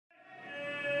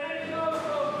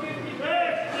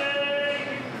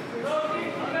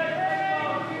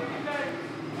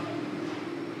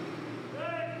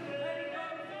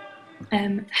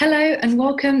Hello and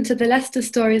welcome to the Leicester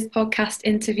Stories podcast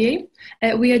interview.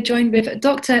 We are joined with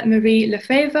Dr Marie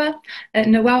Lefebvre,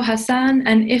 Nawal, Hassan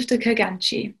and Iftikhar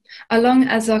Ghanchi, along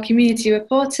as our community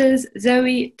reporters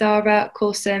Zoe, Dhara,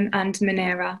 Kulsum and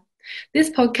Munira. This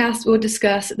podcast will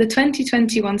discuss the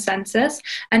 2021 census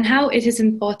and how it is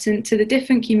important to the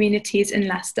different communities in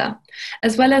Leicester,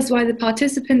 as well as why the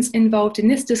participants involved in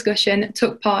this discussion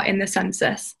took part in the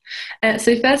census.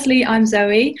 So firstly, I'm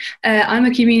Zoe. I'm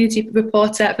a community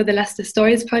reporter for the Leicester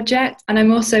Stories project, and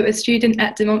I'm also a student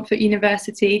at De Montfort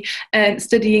University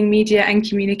studying media and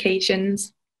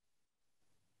communications.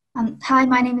 Hi,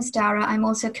 my name is Dhara. I'm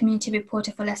also a community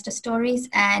reporter for Leicester Stories,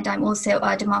 and I'm also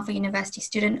a De Montfort University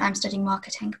student. I'm studying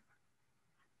marketing.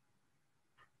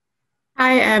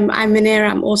 Hi, I'm Munira.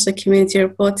 I'm also a community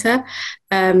reporter.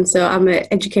 So I'm an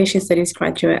education studies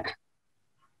graduate.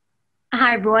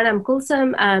 Hi everyone, I'm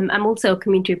Kulsum. I'm also a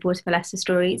community reporter for Leicester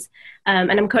Stories, and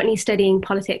I'm currently studying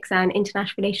politics and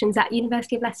international relations at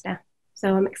University of Leicester.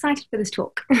 So I'm excited for this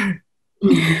talk.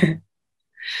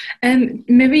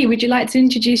 Marie, would you like to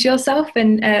introduce yourself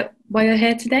and why you're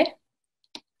here today?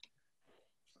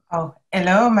 Oh,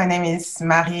 hello, my name is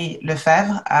Marie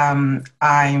Lefebvre.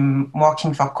 I'm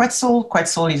working for Quetzal.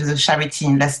 Quetzal is a charity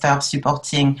in Leicester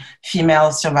supporting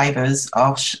female survivors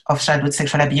of childhood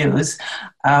sexual abuse.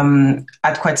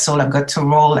 At Quetzal, I've got to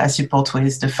role I support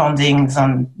with the fundings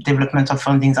and development of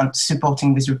fundings and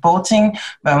supporting with reporting,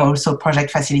 but I'm also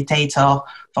project facilitator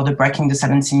for the Breaking the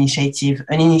Silence initiative,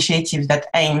 an initiative that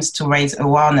aims to raise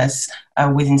awareness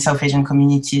within South Asian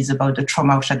communities about the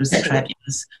trauma of childhood sexual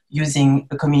abuse using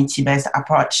a community-based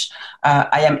approach.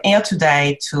 I am here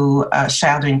today to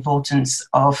share the importance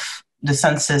of the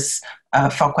census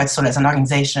for Quetzal as an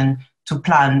organization to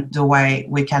plan the way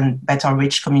we can better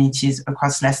reach communities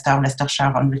across Leicester,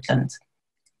 Leicestershire and Rutland.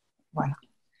 Voilà.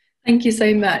 Thank you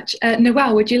so much.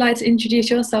 Nawal, would you like to introduce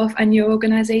yourself and your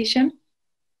organisation?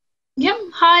 Yeah,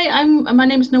 hi, my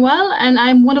name is Nawal and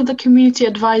I'm one of the community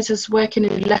advisors working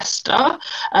in Leicester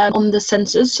on the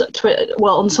census, on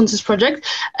the census project.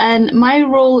 And my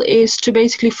role is to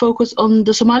basically focus on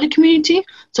the Somali community,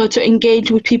 so to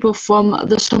engage with people from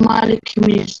the Somali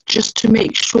community just to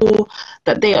make sure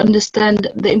that they understand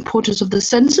the importance of the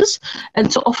census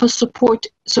and to offer support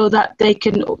so that they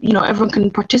can, everyone can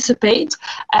participate.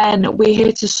 And we're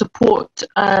here to support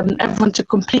everyone to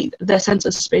complete their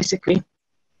census, basically.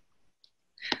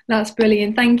 That's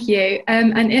brilliant, thank you.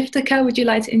 And Iftikhar, would you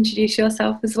like to introduce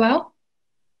yourself as well?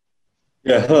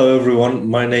 Yeah, hello everyone.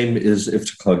 My name is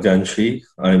Iftikhar Ghanchi.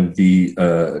 I'm the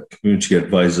community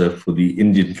advisor for the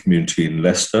Indian community in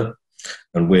Leicester,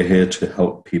 and we're here to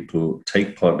help people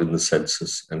take part in the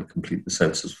census and complete the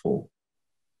census form.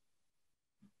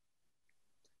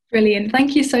 Brilliant,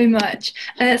 thank you so much.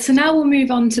 So now we'll move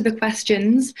on to the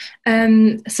questions.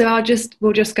 So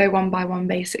we'll just go one by one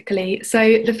basically.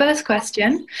 So the first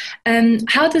question,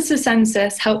 how does the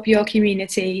census help your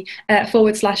community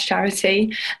 /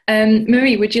 charity?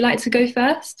 Marie, would you like to go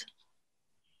first?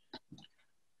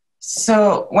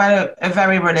 So, well, a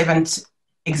very relevant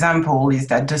example is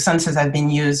that the census has been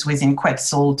used within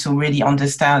Quetzal to really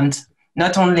understand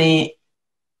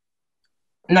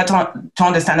to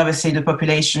understand obviously the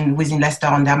population within Leicester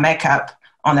and their makeup,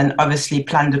 and then obviously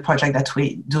plan the project that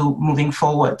we do moving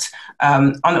forward.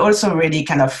 And also really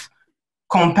kind of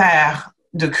compare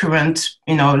the current,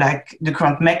 the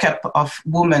current makeup of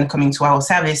women coming to our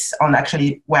service and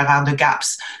actually where are the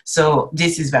gaps. So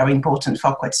this is very important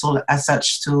for Quetzal as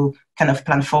such to kind of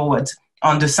plan forward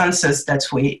on the census the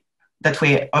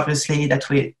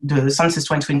census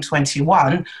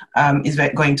 2021 is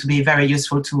going to be very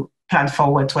useful to plan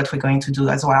forward what we're going to do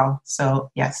as well.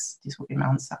 So yes, this will be my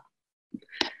answer.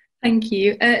 Thank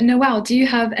you. Nawal, do you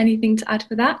have anything to add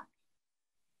for that?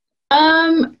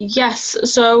 Yes,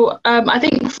 so I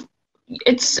think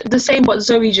it's the same what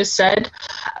Zoe just said.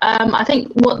 I think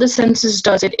what the census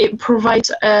does, it provides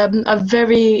a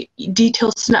very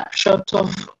detailed snapshot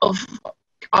of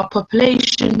our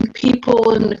population,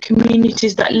 people and the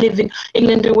communities that live in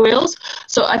England and Wales.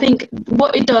 So I think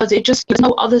what it does, it just gives no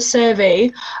other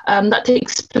survey that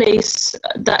takes place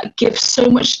that gives so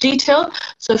much detail.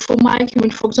 So for my community,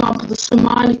 for example, the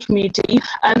Somali community,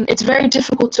 it's very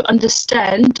difficult to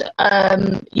understand,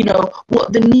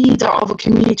 what the needs are of a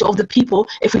community, of the people,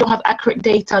 if we don't have accurate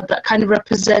data that kind of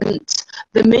represent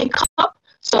the makeup.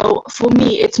 So for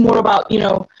me, it's more about,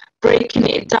 breaking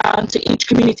it down to each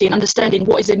community and understanding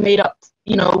what is it made up,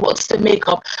 what's the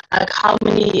makeup, like how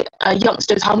many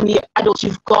youngsters, how many adults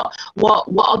you've got, what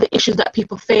are the issues that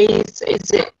people face, is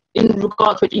it in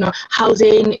regards with,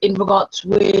 housing, in regards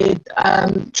with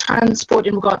transport,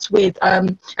 in regards with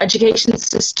education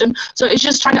system. So it's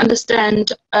just trying to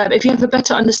understand, if you have a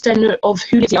better understanding of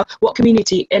who lives here, what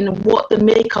community, and what the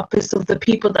makeup is of the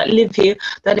people that live here,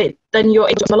 then you're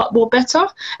able to a lot more better,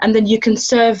 and then you can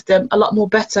serve them a lot more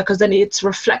better, because then it's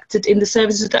reflected in the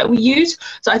services that we use.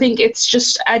 So I think it's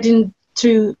just adding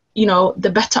to,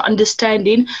 the better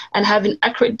understanding and having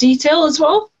accurate detail as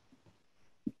well.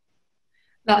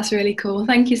 That's really cool.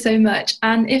 Thank you so much.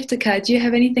 And Iftikhar, do you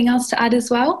have anything else to add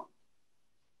as well?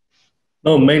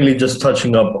 No, mainly just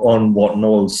touching up on what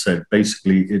Nawal said.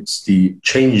 Basically, it's the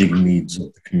changing needs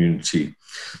of the community.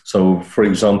 So, for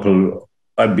example,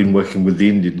 I've been working with the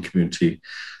Indian community.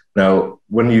 Now,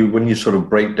 when you sort of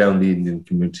break down the Indian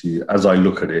community, as I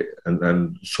look at it,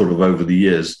 and sort of over the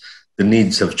years, the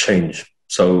needs have changed.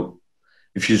 So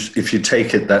if you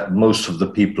take it that most of the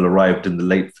people arrived in the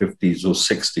late 50s or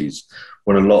 60s,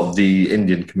 when a lot of the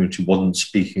Indian community wasn't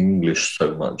speaking English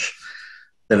so much,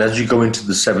 then as you go into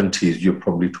the 70s, you're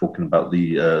probably talking about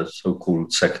the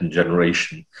so-called second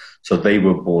generation. So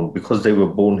because they were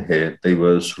born here, they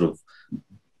were sort of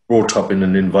brought up in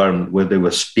an environment where they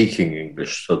were speaking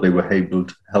English, so they were able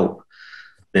to help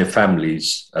their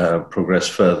families progress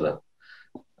further.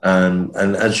 And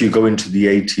as you go into the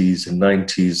 80s and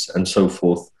 90s and so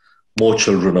forth, more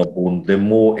children are born, they're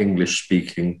more English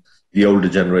speaking, the older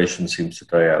generation seems to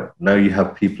die out. Now you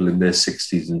have people in their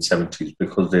 60s and 70s,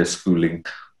 because their schooling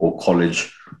or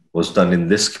college was done in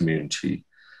this community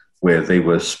where they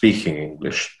were speaking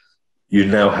English. You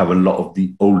now have a lot of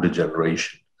the older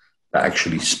generation that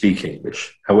actually speak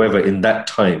English. However, in that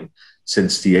time,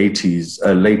 since the late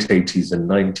 80s and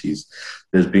 90s,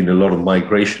 there's been a lot of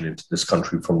migration into this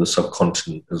country from the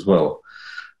subcontinent as well.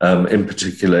 In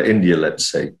particular, India, let's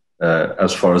say,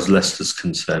 as far as Leicester's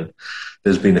concerned,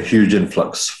 there's been a huge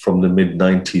influx from the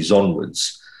mid-90s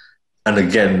onwards. And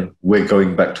again, we're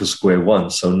going back to square one.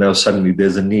 So now suddenly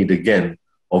there's a need again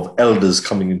of elders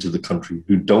coming into the country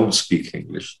who don't speak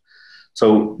English.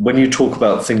 So when you talk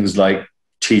about things like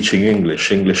teaching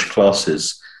English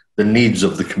classes, the needs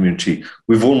of the community,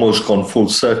 we've almost gone full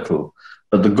circle.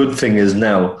 But the good thing is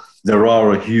now there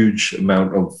are a huge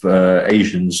amount of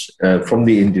Asians from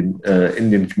the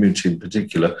Indian community in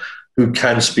particular who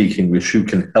can speak English, who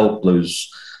can help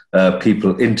those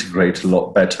people integrate a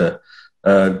lot better,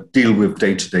 deal with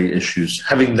day-to-day issues.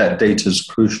 Having that data is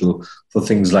crucial for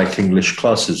things like English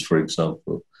classes, for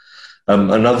example.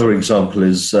 Another example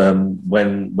is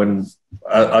when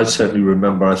I certainly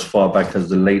remember as far back as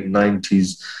the late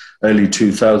 90s, early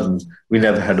 2000s, we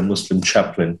never had a Muslim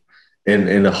chaplain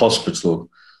in a hospital.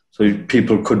 So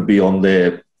people could be on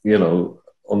their,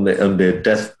 on their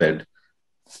deathbed,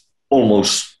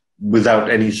 almost without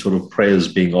any sort of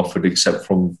prayers being offered except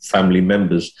from family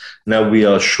members. Now we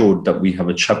are assured that we have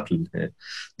a chaplain here.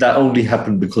 That only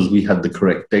happened because we had the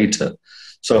correct data.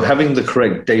 So having the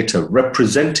correct data,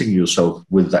 representing yourself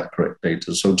with that correct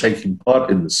data, so taking part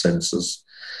in the census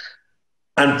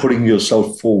and putting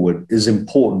yourself forward is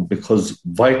important, because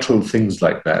vital things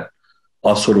like that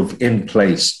are sort of in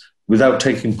place. Without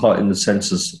taking part in the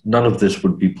census, none of this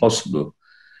would be possible.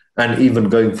 And even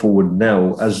going forward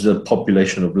now, as the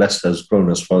population of Leicester has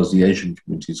grown as far as the Asian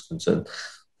community is concerned,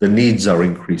 the needs are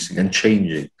increasing and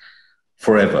changing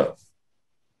forever.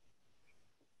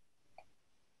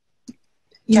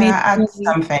 Can I add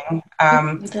something?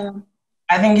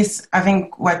 I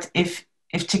think what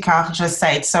Iftikhar just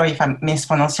said, sorry if I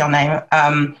mispronounce your name,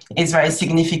 is very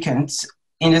significant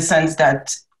in the sense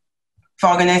that for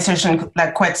organizations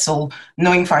like Quetzal,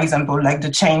 knowing, for example, like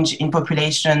the change in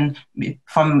population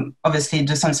from obviously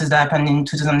the census that happened in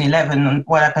 2011 and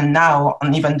what happened now,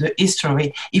 and even the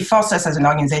history, it forces us as an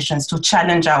organization to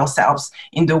challenge ourselves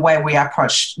in the way we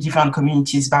approach different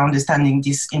communities by understanding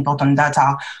this important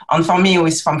data. And for me, who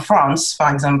is from France,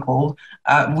 for example,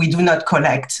 we do not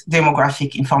collect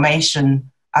demographic information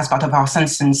as part of our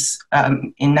census.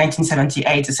 In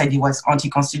 1978, they said it was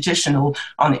anti-constitutional,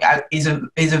 and is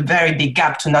a very big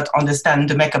gap to not understand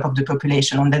the makeup of the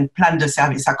population and then plan the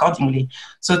service accordingly.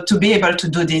 So to be able to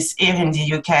do this here in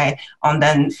the UK, and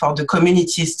then for the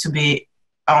communities to be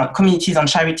communities and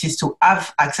charities to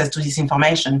have access to this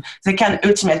information, they can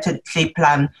ultimately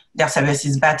plan their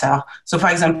services better. So, for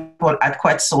example, at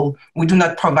Quetzal, we do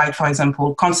not provide, for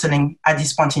example, counseling at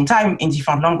this point in time in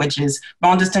different languages, but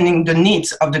understanding the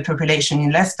needs of the population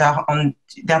in Leicester on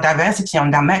their diversity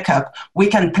and their makeup, we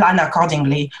can plan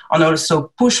accordingly and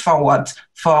also push forward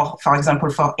for example,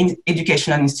 for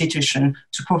educational institution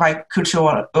to provide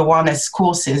cultural awareness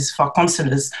courses for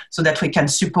counselors so that we can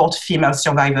support female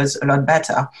survivors a lot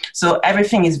better. So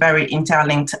everything is very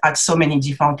interlinked at so many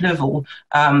different levels.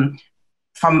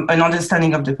 From an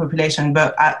understanding of the population,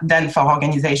 but then for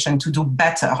organizations to do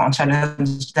better and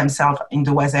challenge themselves in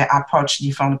the way they approach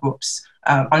different groups.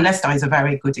 And Leicester is a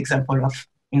very good example of,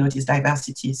 this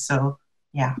diversity. So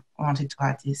yeah, I wanted to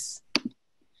add this.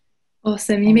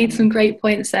 Awesome, you made some great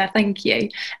points there, thank you.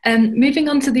 Moving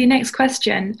on to the next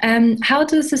question, how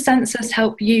does the census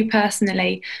help you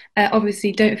personally?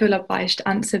 Obviously, don't feel obliged to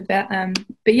answer,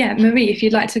 but yeah, Marie, if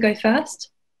you'd like to go first.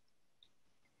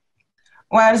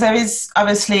 Well, there is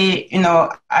obviously,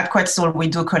 at Quetzal, we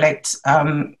do collect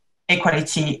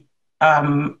equality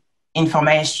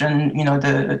information,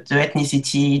 the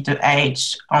ethnicity, the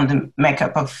age, and the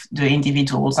makeup of the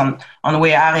individuals. And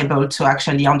we are able to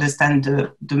actually understand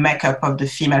the makeup of the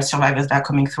female survivors that are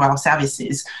coming through our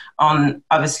services. And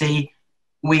obviously,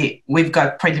 we've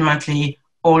got predominantly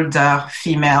older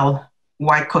female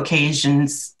white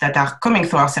Caucasians that are coming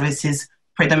through our services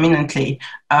predominantly.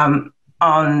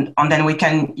 And then we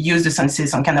can use the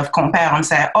census and kind of compare and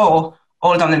say, oh,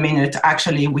 hold on a minute,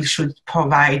 actually we should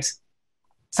provide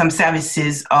some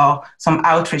services or some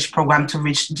outreach program to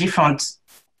reach different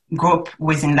group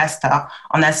within Leicester.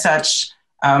 And as such,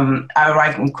 I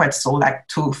arrived in Quetzal like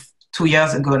two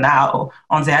years ago now,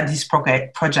 and they had this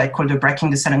project called the Breaking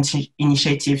the Silence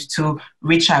Initiative to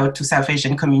reach out to South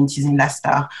Asian communities in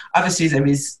Leicester. Obviously, there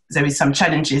is some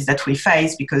challenges that we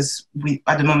face because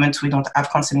at the moment we don't have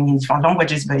counseling in different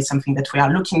languages, but it's something that we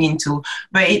are looking into.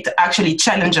 But it actually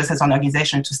challenges us as an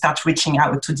organization to start reaching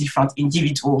out to different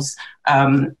individuals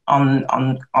and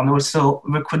also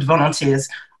recruit volunteers.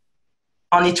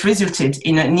 And it resulted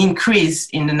in an increase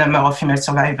in the number of female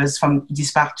survivors from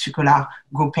this particular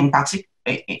group in particular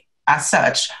as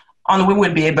such. And we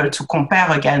will be able to compare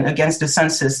again against the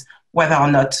census whether or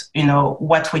not,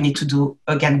 what we need to do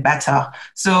again better.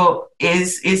 So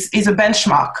is a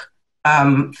benchmark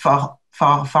for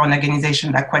an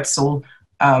organization like Quetzal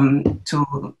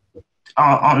to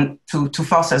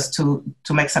force us to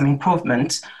make some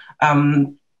improvement.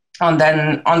 And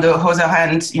then on the other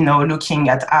hand, looking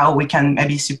at how we can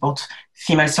maybe support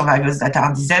female survivors that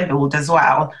are disabled as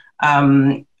well.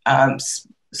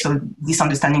 So this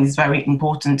understanding is very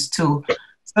important too.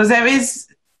 So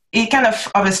it kind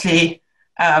of obviously,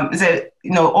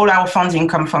 all our funding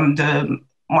come from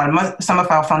some of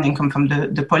our funding come from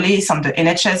the police and the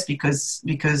NHS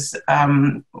because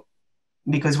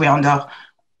we're under,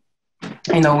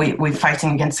 we're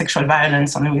fighting against sexual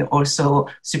violence, and we're also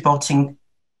supporting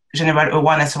general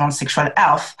awareness around sexual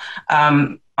health.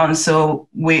 And so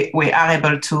we are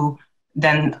able to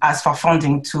then ask for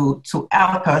funding to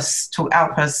help us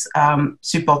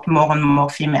support more and more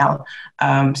female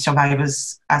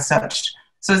survivors as such.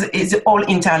 So it's all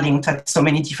interlinked at so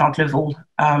many different levels,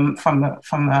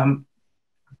 from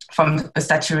a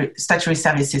statutory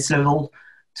services level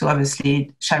to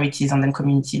obviously charities and then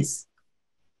communities.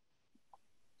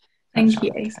 Thank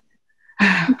you.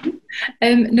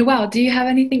 Nawal, do you have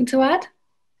anything to add?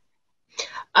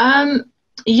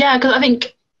 Yeah, because I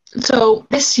think so.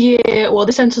 This year,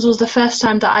 this census was the first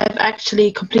time that I've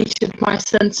actually completed my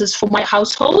census for my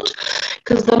household.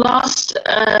 Because the last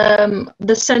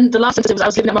census I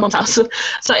was living at my mom's house,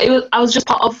 so I was just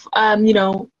part of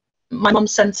my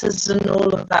mom's census and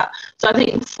all of that. So I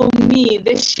think for me,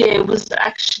 this year was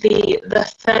actually the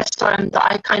first time that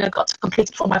I kind of got to complete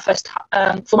it for my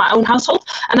own household.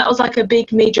 And that was like a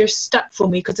big major step for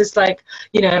me, because it's like,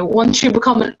 once you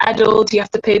become an adult, you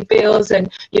have to pay bills and,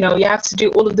 you have to do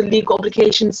all of the legal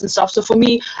obligations and stuff. So for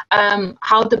me,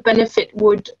 how the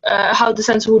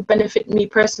census would benefit me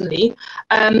personally,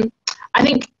 I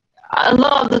think a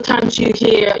lot of the times you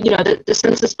hear, the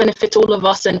census benefits all of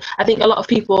us, and I think a lot of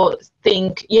people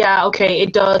think, yeah, okay,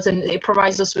 it does, and it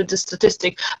provides us with the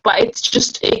statistic, but it's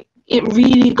just, it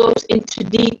really goes into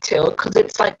detail, because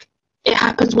it's like, it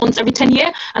happens once every 10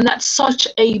 years, and that's such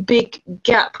a big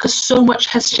gap because so much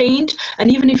has changed. And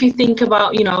even if you think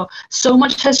about, so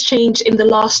much has changed in the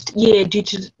last year due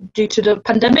to the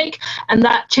pandemic, and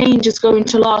that change is going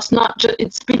to last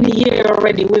it's been a year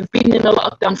already. We've been in a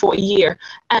lockdown for a year,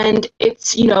 and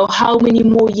it's, how many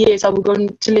more years are we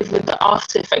going to live with the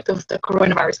after effect of the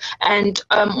coronavirus? And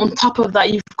on top of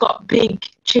that, you've got big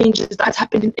changes that's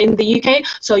happened in the UK.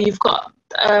 So you've got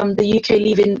the UK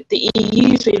leaving the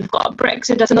EU, so we've got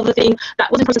Brexit, that's another thing.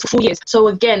 That was in process for 4 years. So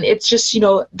again, it's just,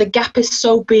 the gap is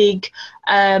so big,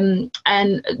 and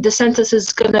the census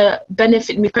is going to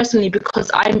benefit me personally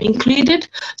because I'm included.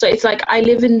 So it's like I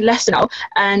live in Leicester now,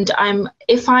 and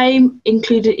if I'm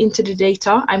included into the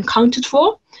data, I'm counted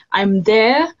for, I'm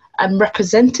there, I'm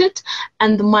represented,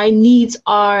 and my needs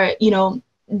are,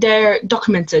 they're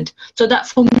documented. So that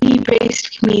for me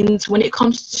basically means when it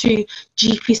comes to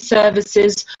GP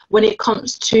services, when it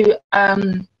comes to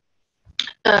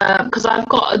because I've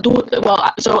got a daughter,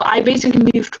 so I basically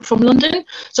moved from London.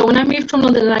 So when I moved from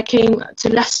London and I came to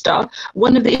Leicester,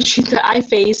 one of the issues that I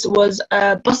faced was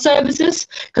bus services,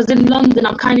 because in London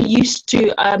I'm kind of used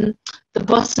to the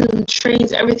buses and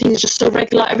trains, everything is just so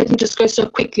regular, everything just goes so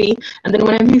quickly. And then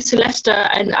when I moved to Leicester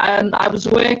and I was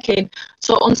working,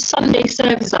 so on Sunday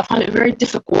services, I found it very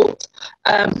difficult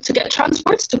to get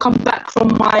transport to come back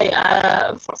from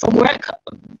my from work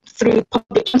through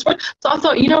public transport. So I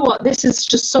thought, you know what, this is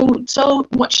just so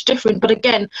much different. But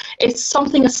again, it's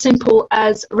something as simple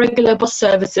as regular bus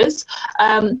services.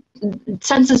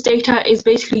 Census data is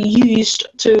basically used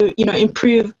to,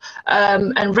 improve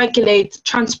and regulate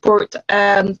transport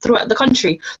throughout the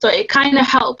country. So it kind of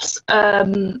helps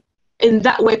in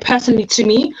that way personally to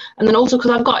me, and then also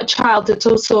because I've got a child, it's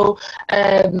also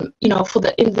in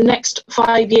the next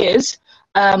 5 years.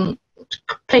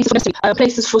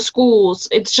 Places for schools.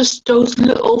 It's just those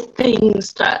little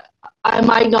things that I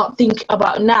might not think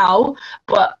about now,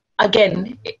 but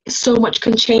again, so much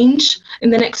can change in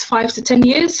the next 5 to 10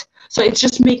 years. So it's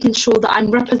just making sure that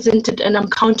I'm represented and I'm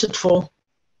counted for.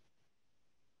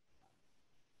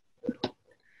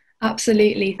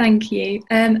 Absolutely, thank you.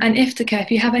 And Iftikhar,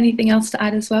 if you have anything else to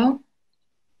add as well?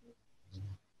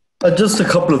 Just a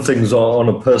couple of things on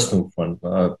a personal front.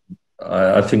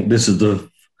 I think this is the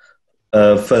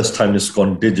first time it's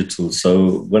gone digital.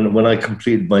 So when I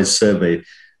completed my survey,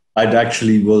 I'd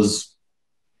actually was,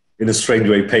 in a strange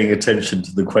way, paying attention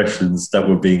to the questions that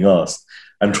were being asked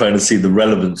and trying to see the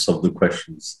relevance of the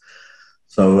questions.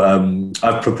 So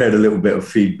I've prepared a little bit of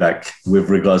feedback with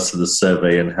regards to the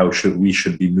survey and how we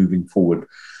should be moving forward.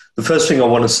 The first thing I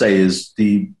want to say is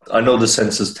I know the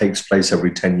census takes place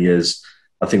every 10 years.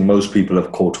 I think most people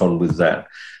have caught on with that.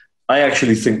 I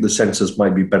actually think the census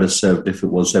might be better served if it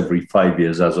was every 5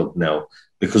 years as of now,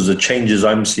 because the changes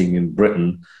I'm seeing in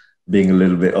Britain, being a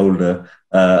little bit older,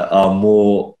 are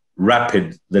more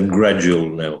rapid than gradual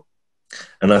now.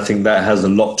 And I think that has a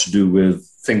lot to do with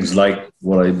things like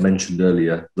what I mentioned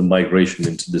earlier, the migration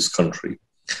into this country.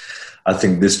 I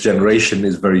think this generation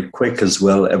is very quick as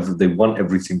well. They want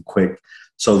everything quick.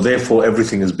 So therefore,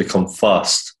 everything has become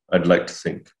fast, I'd like to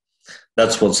think.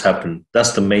 That's what's happened.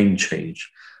 That's the main change.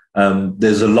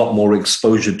 There's a lot more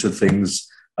exposure to things.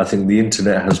 I think the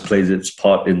internet has played its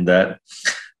part in that.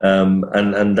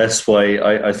 And that's why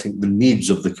I think the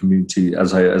needs of the community,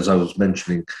 as I was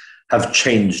mentioning, have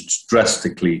changed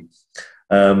drastically.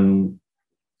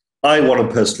 I want to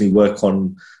personally work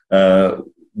on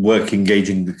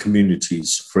engaging the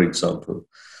communities, for example.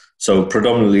 So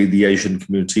predominantly the Asian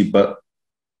community, but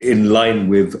in line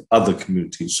with other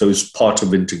communities. So it's part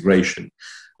of integration.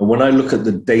 And when I look at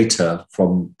the data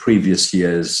from previous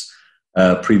years,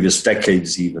 previous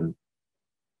decades even,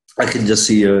 I can just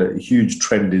see a huge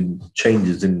trend in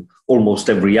changes in almost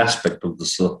every aspect of the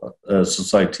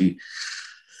society.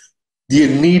 The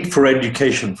need for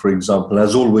education, for example,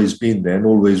 has always been there and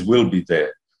always will be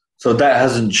there. So that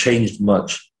hasn't changed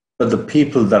much. But the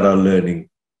people that are learning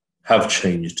have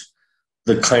changed.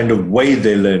 The kind of way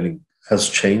they're learning has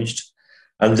changed.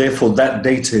 And therefore, that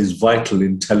data is vital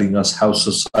in telling us how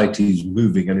society is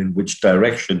moving and in which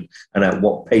direction and at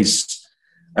what pace.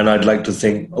 And I'd like to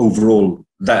think overall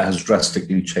that has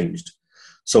drastically changed.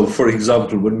 So, for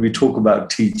example, when we talk about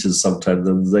teachers sometimes,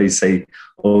 and they say,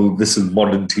 oh, this is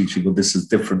modern teaching or this is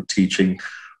different teaching,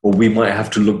 or we might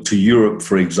have to look to Europe,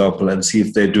 for example, and see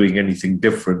if they're doing anything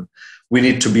different. We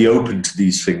need to be open to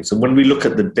these things. And when we look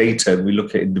at the data and we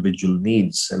look at individual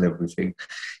needs and everything,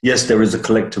 yes, there is a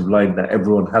collective line that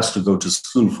everyone has to go to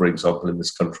school, for example, in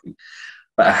this country.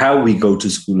 But how we go to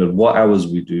school and what hours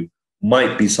we do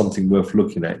might be something worth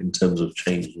looking at in terms of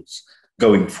changes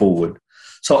going forward.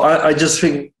 So I just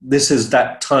think this is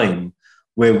that time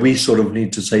where we sort of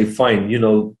need to say, fine,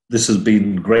 this has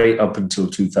been great up until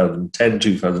 2010,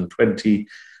 2020.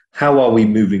 How are we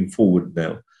moving forward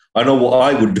now? I know what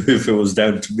I would do if it was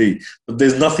down to me, but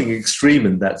there's nothing extreme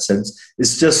in that sense.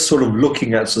 It's just sort of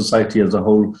looking at society as a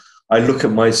whole. I look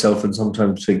at myself and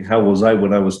sometimes think, how was I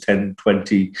when I was 10,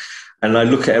 20? And I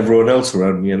look at everyone else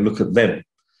around me and look at them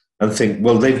and think,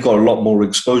 well, they've got a lot more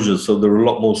exposure, so they're a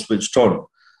lot more switched on.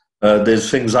 There's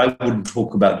things I wouldn't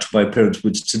talk about to my parents,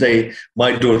 which today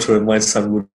my daughter and my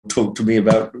son would talk to me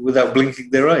about without blinking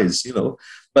their eyes,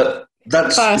 But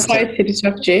that's... Sorry to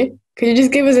disrupt you. Could you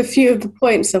just give us a few of the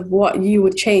points of what you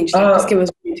would change? Just give us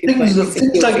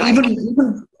things like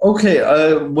even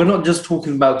we're not just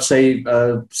talking about, say,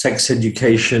 sex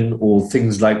education or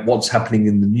things like what's happening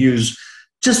in the news,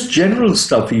 just general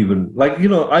stuff even. Like,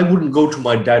 I wouldn't go to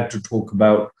my dad to talk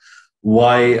about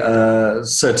why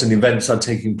certain events are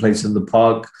taking place in the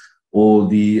park or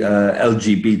the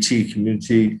LGBT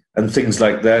community and things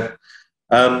like that.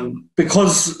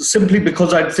 Because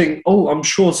I'd think, I'm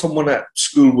sure someone at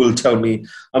school will tell me.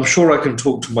 I'm sure I can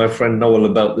talk to my friend Nawal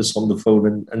about this on the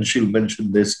phone and she'll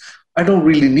mention this. I don't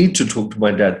really need to talk to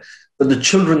my dad. But the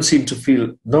children seem to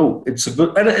feel, no, it's a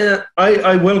good... And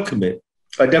I welcome it.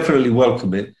 I definitely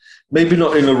welcome it. Maybe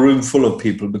not in a room full of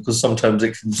people, because sometimes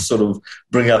it can sort of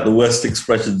bring out the worst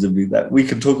expressions of me. That we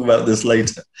can talk about this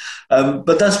later.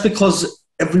 But that's because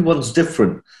everyone's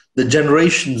different. The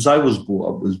generations I was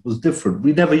brought up with was different.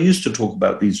 We never used to talk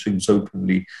about these things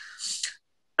openly.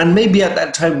 And maybe at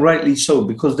that time, rightly so,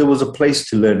 because there was a place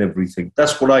to learn everything.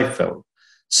 That's what I felt,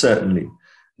 certainly.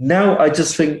 Now I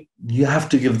just think you have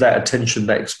to give that attention,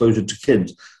 that exposure to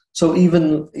kids. So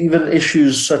even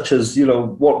issues such as,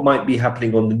 what might be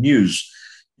happening on the news,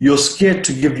 you're scared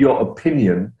to give your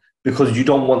opinion because you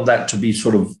don't want that to be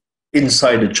sort of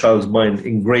inside a child's mind,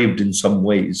 engraved in some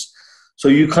ways. So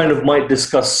you kind of might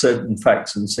discuss certain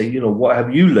facts and say, what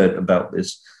have you learned about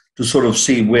this, to sort of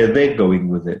see where they're going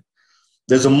with it.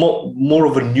 There's a more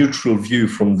of a neutral view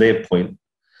from their point,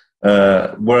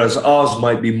 whereas ours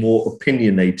might be more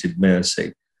opinionated, may I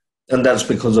say. And that's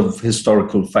because of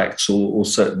historical facts or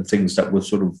certain things that were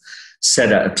sort of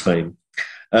said at a time.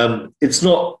 It's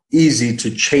not easy to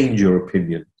change your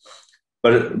opinion,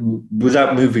 but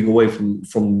without moving away from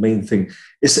the main thing,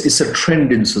 it's a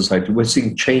trend in society. We're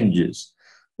seeing changes.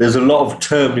 There's a lot of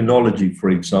terminology, for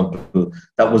example,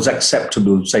 that was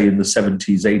acceptable, say, in the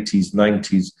 70s, 80s,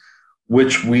 90s,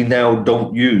 which we now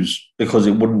don't use because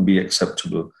it wouldn't be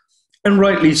acceptable. And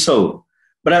rightly so.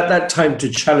 But at that time, to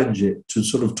challenge it, to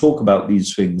sort of talk about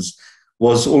these things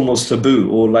was almost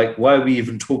taboo, or like, why are we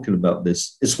even talking about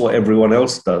this? It's what everyone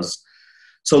else does.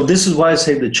 So this is why I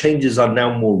say the changes are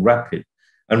now more rapid,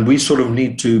 and we sort of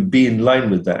need to be in line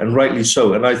with that, and rightly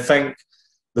so. And I thank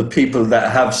the people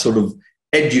that have sort of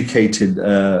educated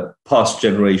past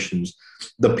generations,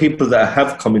 the people that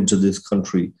have come into this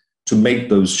country to make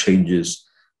those changes,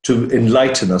 to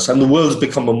enlighten us. And the world's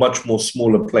become a much more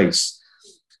smaller place.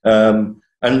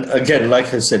 And again,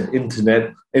 like I said,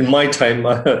 internet, in my time,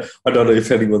 I don't know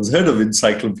if anyone's heard of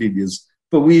encyclopedias,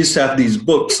 but we used to have these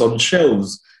books on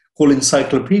shelves called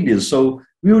encyclopedias. So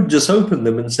we would just open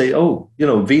them and say,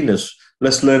 Venus,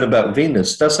 let's learn about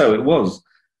Venus. That's how it was.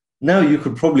 Now you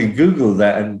could probably Google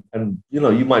that and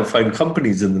you might find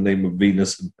companies in the name of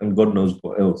Venus and God knows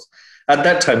what else. At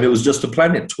that time, it was just a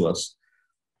planet to us.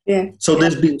 Yeah. So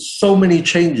there's been so many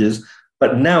changes.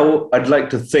 But now I'd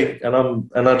like to think, and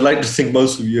I'd like to think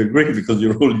most of you agree because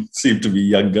you all seem to be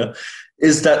younger,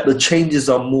 is that the changes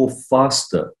are more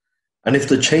faster. And if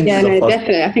the changes are faster...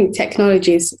 definitely. I think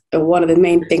technology is one of the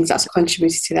main things that's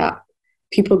contributed to that.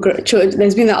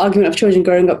 There's been that argument of children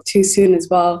growing up too soon as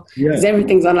well, because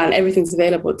everything's online, everything's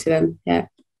available to them. Yeah.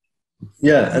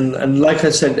 Yeah, and like I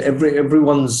said,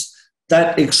 everyone's,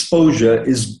 that exposure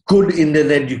is good in an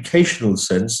educational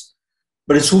sense,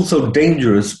 but it's also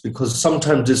dangerous because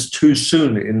sometimes it's too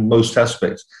soon in most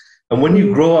aspects. And when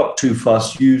you grow up too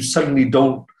fast, you suddenly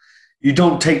don't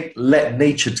let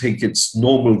nature take its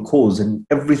normal course, and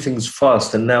everything's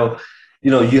fast. And now,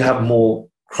 you have more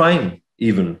crime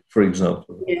even, for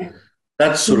example. Yeah.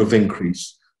 That sort of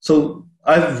increase. So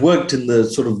I've worked in the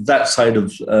sort of that side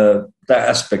of that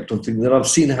aspect of things, and I've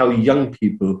seen how young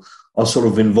people are sort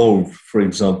of involved, for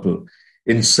example,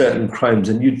 in certain crimes.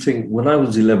 And you'd think, when I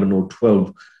was 11 or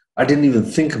 12, I didn't even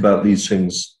think about these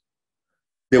things.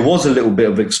 There was a little bit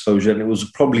of exposure, and it was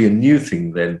probably a new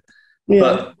thing then. Yeah.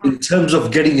 But in terms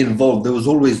of getting involved, there was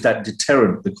always that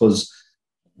deterrent, because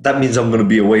that means I'm going to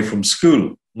be away from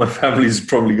school. My family's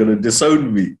probably going to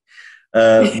disown me.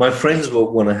 My friends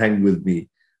won't want to hang with me.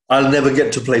 I'll never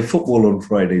get to play football on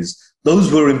Fridays.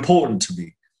 Those were important to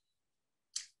me.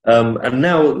 And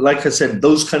now, like I said,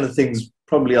 those kind of things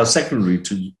probably are secondary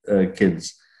to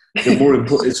kids.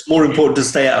 It's more important to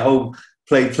stay at home,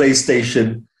 play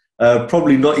PlayStation,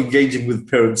 probably not engaging with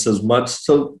parents as much.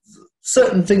 So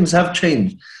certain things have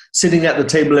changed. Sitting at the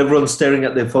table, everyone's staring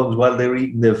at their phones while they're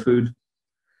eating their food.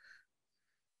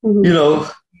 Mm-hmm.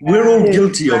 We're all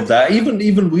guilty of that,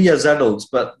 even we as adults,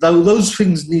 but those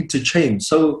things need to change.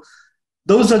 So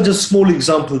those are just small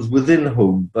examples within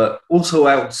home, but also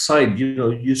outside,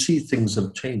 you see things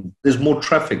have changed. There's more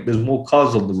traffic, there's more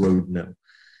cars on the road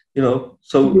now,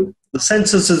 so the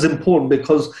census is important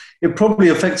because it probably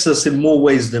affects us in more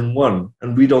ways than one,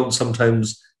 and we don't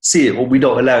sometimes see it, or we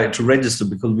don't allow it to register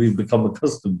because we've become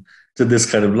accustomed to this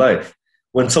kind of life.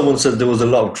 When someone said there was a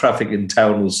lot of traffic in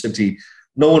town or city,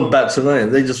 no one bats an eye.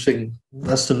 They just think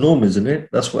that's the norm, isn't it?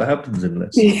 That's what happens in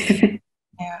Leicester.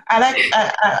 Yeah,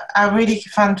 I really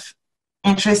found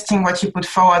interesting what you put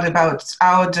forward about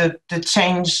how the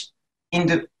change in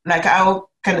the, like,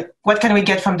 what can we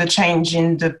get from the change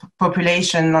in the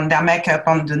population, on their makeup,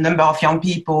 on the number of young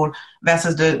people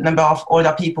versus the number of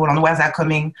older people, and where they're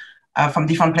coming from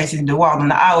different places in the world,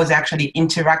 and how they're actually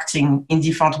interacting in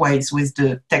different ways with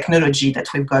the technology that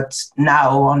we've got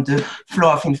now, on the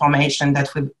flow of information that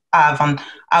we have, and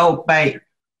how by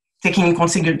taking in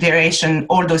consideration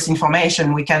all those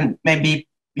information, we can maybe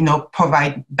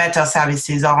provide better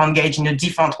services or engage in a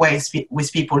different ways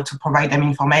with people to provide them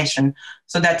information,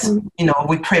 so that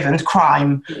we prevent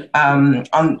crime. We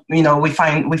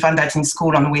find that in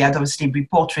school, and we had obviously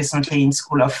report recently in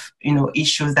school of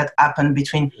issues that happen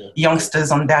between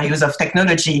youngsters on their use of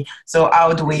technology. So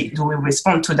how do we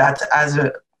respond to that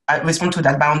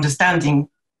by understanding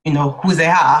who they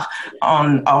are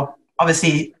on our.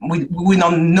 Obviously, we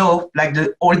don't know like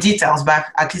all details, but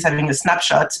at least having a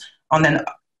snapshot, and then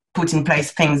put in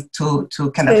place things to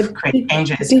kind of create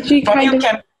changes.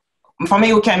 For me,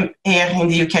 who came here in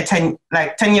the UK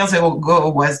 10 years ago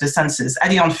was the census. I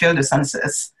didn't feel the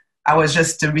census. I was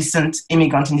just a recent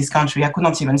immigrant in this country. I could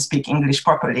not even speak English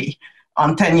properly.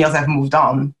 On 10 years, I've moved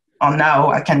on. And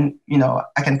now I can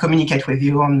communicate with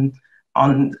you on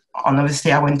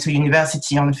obviously I went to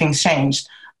university and things changed.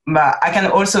 But I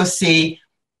can also see,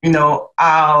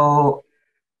 how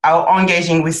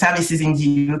engaging with services in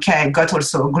the UK got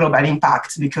also global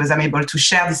impact, because I'm able to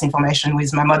share this information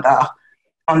with my mother,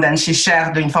 and then she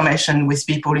shared the information with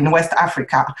people in West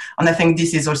Africa. And I think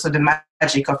this is also the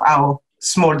magic of how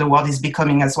small the world is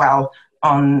becoming as well,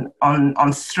 on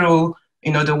through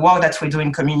the work that we do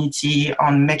in community,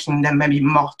 on making them maybe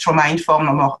more trauma informed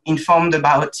or more informed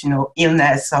about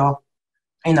illness, or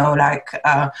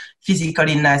physical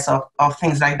illness, or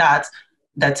things like that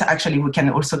actually we can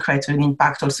also create an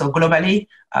impact also globally.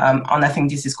 And I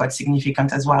think this is quite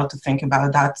significant as well, to think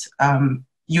about that,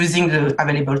 using the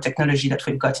available technology that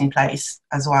we've got in place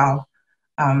as well.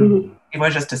 It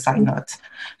was just a side note.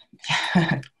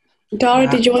 Dhara,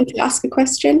 did you want to ask a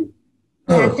question?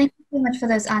 Thank you so much for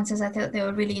those answers. I thought they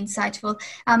were really insightful.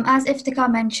 As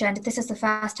Iftikhar mentioned, this is the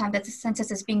first time that the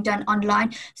census is being done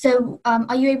online. So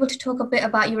are you able to talk a bit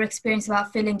about your experience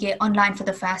about filling it online for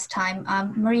the first time?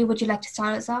 Marie, would you like to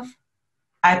start us off?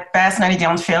 I personally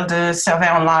didn't fill the survey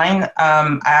online.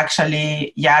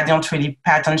 I didn't really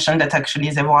pay attention that actually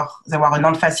there were an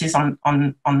emphasis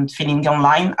on filling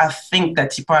online. I think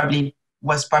that it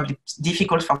was probably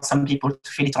difficult for some people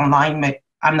to fill it online.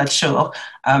 I'm not sure.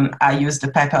 I used the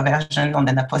paper version, and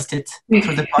then I posted it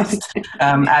through the post.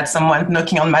 I had someone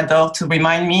knocking on my door to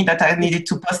remind me that I needed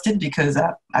to post it, because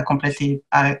I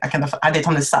kind of had it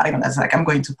on the side, and I was like, I'm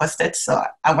going to post it. So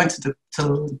I went to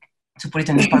put it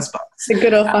in the post box. The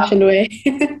good old-fashioned way.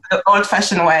 The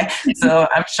old-fashioned way. So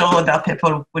I'm sure that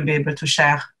people would be able to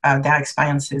share their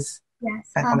experiences. Yes.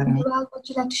 Nawal, would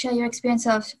you like to share your experience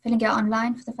of filling it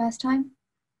online for the first time?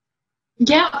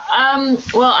 Yeah,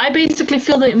 well, I basically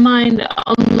filled it mine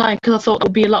online because I thought it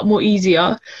would be a lot more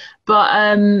easier. But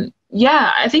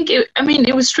yeah, I think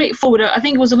it was straightforward. I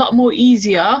think it was a lot more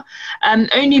easier,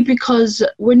 only because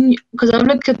I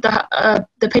looked at the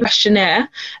paper questionnaire,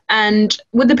 and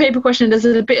with the paper questionnaire,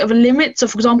 there's a bit of a limit. So,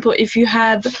 for example, if your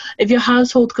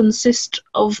household consists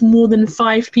of more than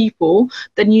 5 people,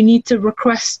 then you need to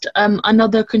request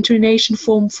another continuation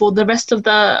form for the rest of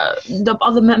the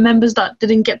other members that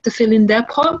didn't get to fill in their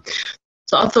part.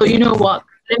 So I thought, you know what?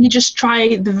 Let me just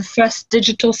try the first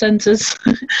digital census,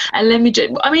 and I think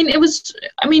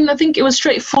it was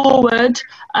straightforward.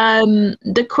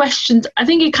 The questions, I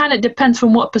think it kind of depends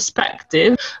from what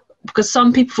perspective, because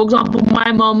some people, for example,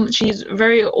 my mom, she's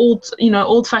very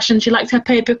old-fashioned. She likes her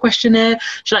paper questionnaire.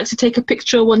 She likes to take a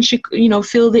picture once she,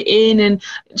 filled it in, and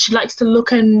she likes to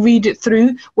look and read it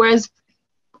through. Whereas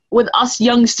with us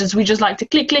youngsters, we just like to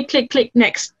click,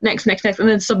 next, and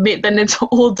then submit, then it's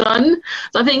all done.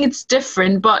 So I think it's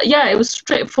different. But yeah, it was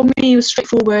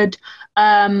straightforward.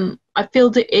 I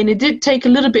filled it in. It did take a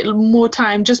little bit more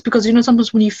time, just because,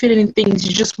 sometimes when you fill in things,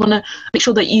 you just want to make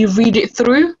sure that you read it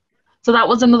through. So that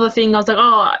was another thing. I was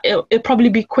like, it'll probably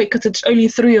be quick because it's only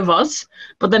 3 of us.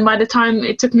 But then by the time,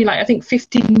 it took me I think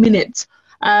 15 minutes.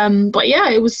 But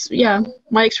yeah,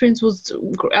 my experience was,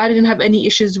 I didn't have any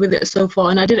issues with it so far,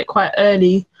 and I did it quite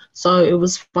early, so it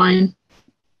was fine.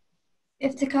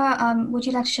 Iftikhar, would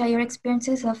you like to share your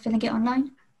experiences of filling it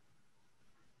online?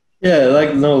 Yeah, like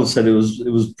Nawal said, it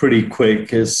was pretty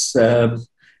quick.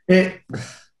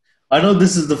 I know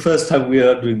this is the first time we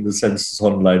are doing the census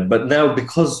online, but now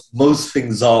because most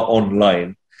things are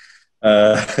online,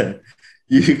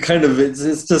 you kind of,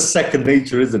 it's just second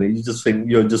nature, isn't it? You just think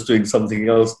you're just doing something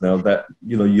else now that,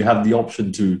 you have the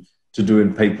option to do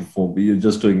in paper form, but you're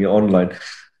just doing it online.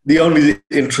 The only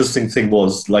interesting thing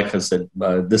was, like I said,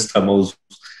 this time I was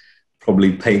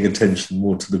probably paying attention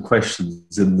more to the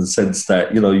questions, in the sense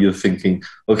that, you're thinking,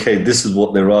 okay, this is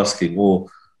what they're asking, or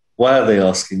why are they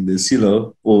asking this,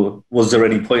 or was there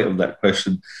any point of that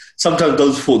question? Sometimes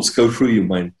those thoughts go through your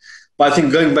mind. But I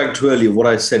think going back to earlier, what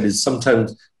I said is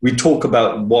sometimes we talk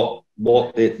about what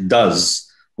it does,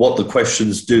 what the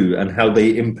questions do, and how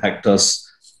they impact us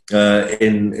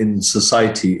in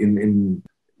society, in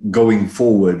going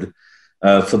forward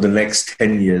for the next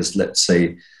 10 years, let's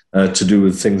say, to do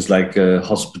with things like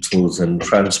hospitals and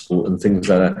transport and things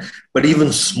like that. But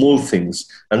even small things,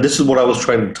 and this is what I was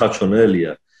trying to touch on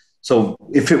earlier. So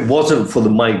if it wasn't for the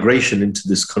migration into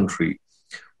this country,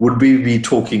 would we be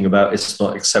talking about it's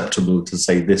not acceptable to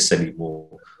say this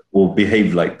anymore, or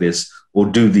behave like this, or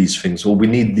do these things, or we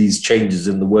need these changes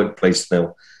in the workplace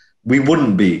now? We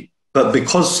wouldn't be. But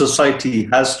because society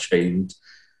has changed,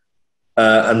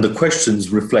 and the questions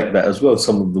reflect that as well,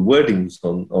 some of the wordings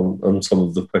on some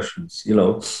of the questions,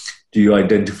 do you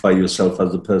identify yourself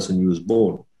as the person you was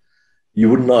born? You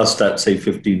wouldn't ask that, say,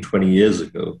 15, 20 years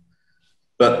ago.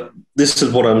 But this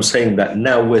is what I'm saying, that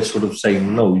now we're sort of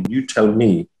saying, no, you tell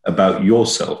me about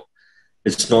yourself.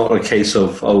 It's not a case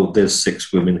of, oh, there's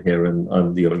 6 women here and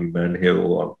I'm the only man here,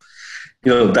 or,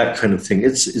 that kind of thing.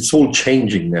 It's all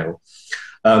changing now.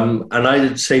 And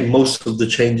I'd say most of the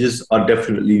changes are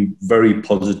definitely very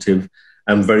positive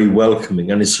and very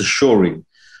welcoming, and it's assuring.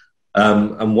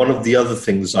 And one of the other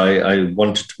things I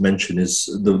wanted to mention is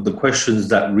the questions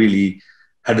that really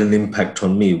had an impact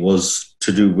on me was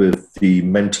to do with the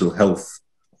mental health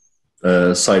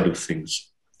side of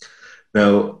things.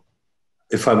 Now,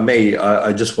 if I may,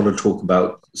 I just want to talk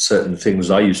about certain things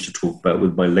I used to talk about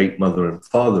with my late mother and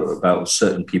father, about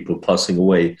certain people passing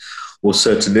away or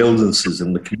certain illnesses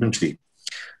in the community.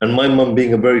 And my mum,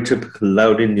 being a very typical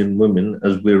loud Indian woman,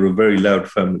 as we're a very loud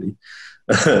family,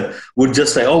 would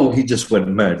just say, oh, he just went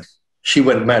mad. She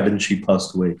went mad and she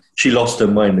passed away. She lost her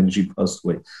mind and she passed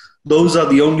away. Those are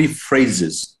the only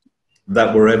phrases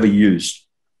that were ever used.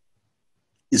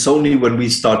 It's only when we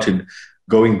started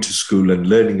going to school and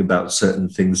learning about certain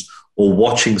things or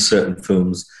watching certain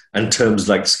films, and terms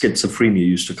like schizophrenia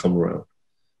used to come around.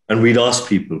 And we'd ask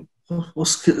people,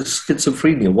 what's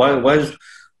schizophrenia? Why is,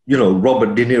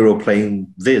 Robert De Niro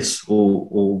playing this?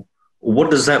 Or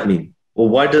what does that mean? Or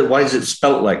why is it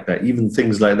spelt like that? Even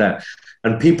things like that.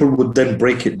 And people would then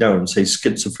break it down and say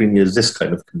schizophrenia is this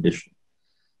kind of condition.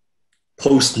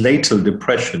 Postnatal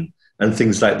depression and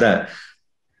things like that.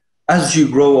 As you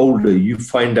grow older, you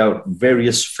find out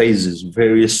various phases,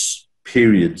 various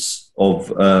periods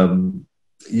of,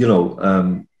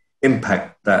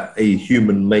 impact that a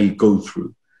human may go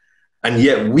through. And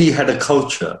yet we had a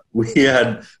culture, we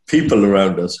had people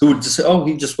around us who would just say, oh,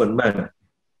 he just went mad.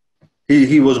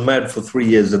 He was mad for 3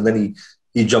 years and then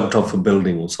he jumped off a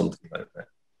building or something like that.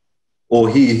 Or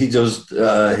he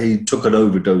took an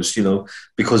overdose,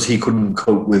 because he couldn't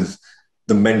cope with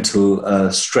the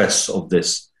mental stress of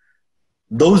this.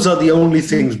 Those are the only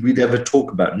things we'd ever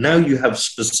talk about. Now you have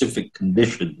specific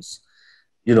conditions,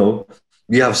 you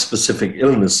have specific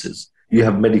illnesses, you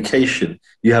have medication,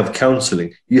 you have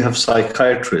counseling, you have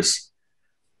psychiatrists.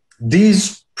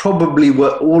 These probably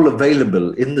were all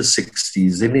available in the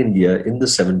 60s, in India, in the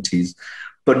 70s,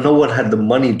 but no one had the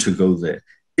money to go there.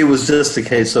 It was just a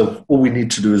case of all we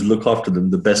need to do is look after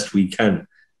them the best we can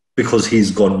because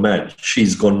he's gone mad,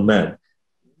 she's gone mad.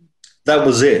 That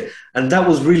was it. And that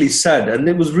was really sad. And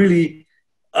it was really,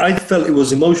 I felt it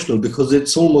was emotional because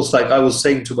it's almost like I was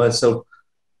saying to myself,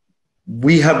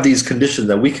 we have these conditions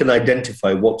that we can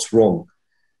identify what's wrong.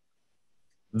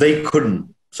 They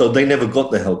couldn't. So they never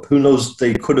got the help. Who knows,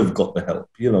 they could have got the help,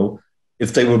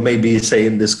 If they were maybe, say,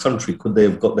 in this country, could they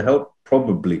have got the help?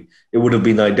 Probably. It would have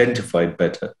been identified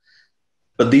better.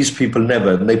 But these people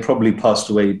never, and they probably passed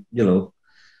away,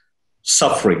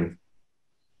 suffering.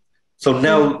 So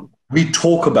now we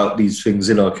talk about these things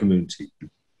in our community.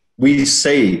 We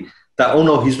say that, oh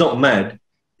no, he's not mad,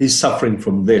 he's suffering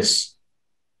from this.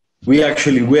 We're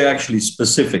actually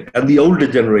specific. And the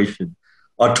older generation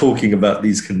are talking about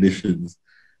these conditions.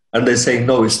 and they're saying,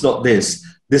 no, it's not this.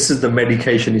 This is the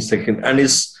medication he's taking. And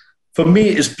for me,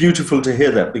 it's beautiful to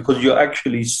hear that, because you're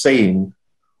actually saying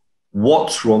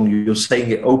what's wrong. You're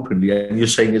saying it openly, and you're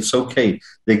saying it's okay.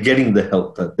 They're getting the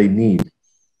help that they need.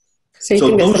 So you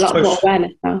think there's a lot more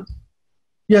awareness now?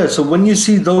 Yeah, so when you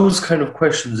see those kind of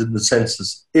questions in the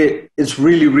census, it's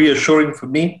really reassuring for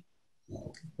me.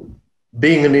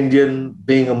 Being an Indian,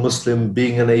 being a Muslim,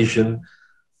 being an Asian,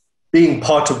 being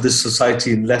part of this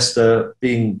society in Leicester,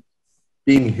 being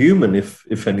human,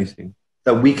 if anything,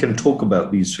 that we can talk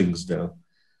about these things now.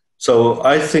 So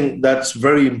I think that's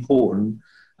very important.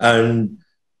 And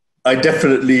I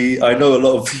know a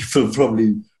lot of people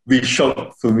probably be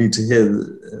shocked for me to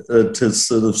hear, to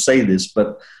sort of say this,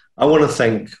 but I want to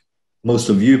thank most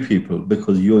of you people,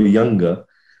 because you're younger,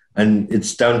 and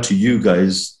it's down to you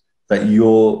guys that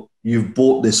you've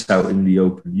brought this out in the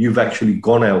open. You've actually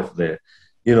gone out there.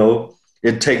 You know,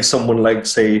 it takes someone like,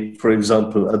 say, for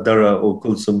example, Dhara or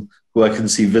Kulsum, who I can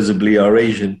see visibly are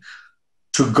Asian,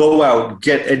 to go out,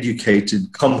 get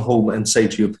educated, come home and say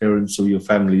to your parents or your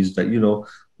families that, you know,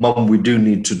 Mum, we do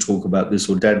need to talk about this,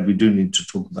 or Dad, we do need to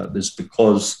talk about this,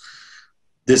 because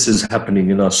this is happening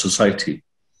in our society.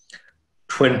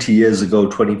 20 years ago,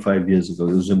 25 years ago,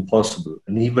 it was impossible.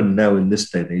 And even now in this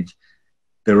day and age,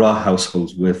 there are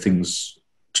households where things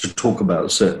to talk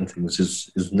about certain things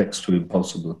is next to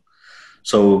impossible.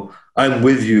 So I'm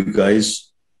with you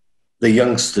guys, the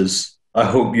youngsters. I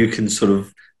hope you can sort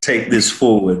of take this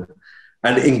forward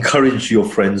and encourage your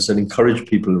friends and encourage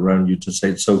people around you to say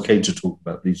it's okay to talk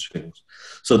about these things.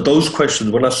 So those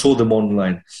questions, when I saw them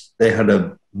online, they had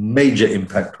a major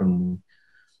impact on me,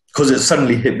 because it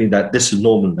suddenly hit me that this is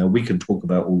normal now. We can talk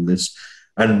about all this,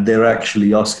 and they're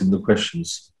actually asking the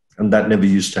questions, and that never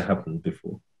used to happen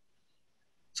before.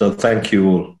 So thank you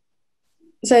all.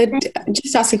 So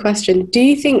just ask a question. Do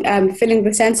you think filling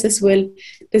the census do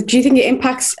you think it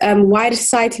impacts wider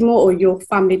society more, or your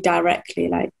family directly?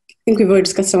 Like, I think we've already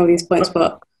discussed some of these points,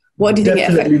 but what do you think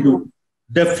it affects?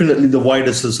 Definitely the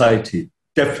wider society.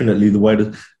 Definitely the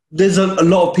wider. There's a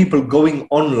lot of people going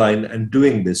online and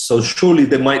doing this. So surely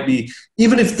there might be,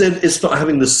 even if it's not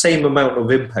having the same amount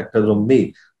of impact as on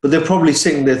me, but they're probably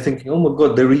sitting there thinking, oh my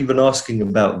God, they're even asking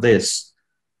about this.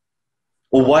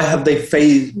 Or why have they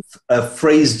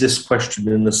phrased this question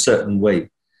in a certain way?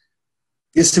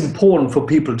 It's important for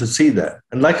people to see that.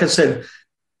 And like I said,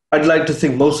 I'd like to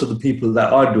think most of the people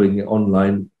that are doing it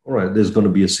online, all right, there's going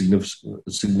to be a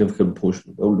significant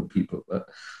portion of older people, but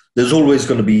there's always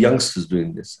going to be youngsters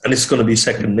doing this, and it's going to be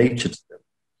second nature to them.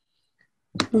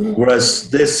 Mm-hmm. Whereas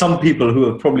there's some people who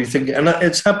are probably thinking, and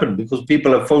it's happened because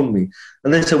people have phoned me,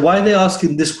 and they say, why are they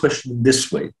asking this question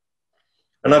this way?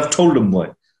 And I've told them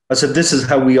why. I said, this is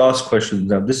how we ask questions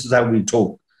now. This is how we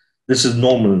talk. This is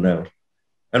normal now.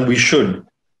 And we should,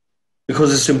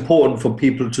 because it's important for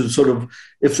people to sort of,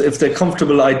 if they're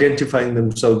comfortable identifying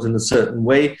themselves in a certain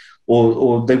way,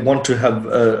 or they want to have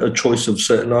a choice of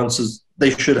certain answers, they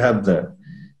should have that,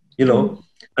 you know.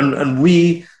 And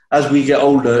we, as we get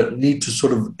older, need to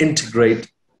sort of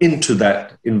integrate into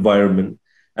that environment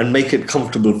and make it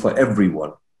comfortable for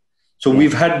everyone. So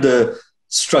we've had the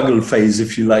struggle phase,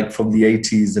 if you like, from the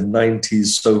 80s and 90s.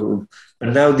 So,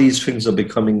 and now these things are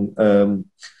becoming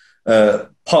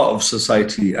part of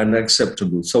society and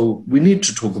acceptable. So we need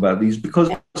to talk about these, because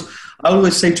I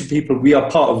always say to people, we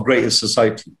are part of greater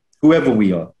society, whoever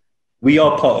we are. We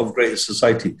are part of greater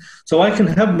society. So I can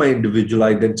have my individual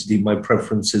identity, my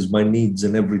preferences, my needs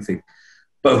and everything.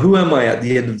 But who am I at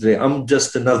the end of the day? I'm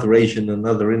just another Asian,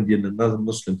 another Indian, another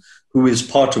Muslim who is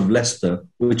part of Leicester,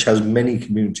 which has many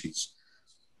communities.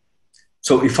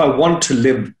 So if I want to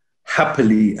live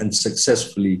happily and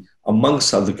successfully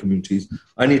amongst other communities,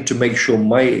 I need to make sure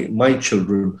my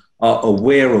children are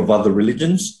aware of other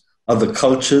religions, other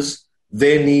cultures,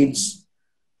 their needs,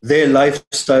 their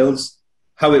lifestyles,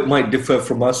 how it might differ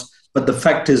from us. But the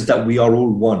fact is that we are all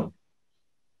one.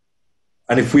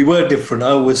 And if we were different, I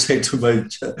always say to my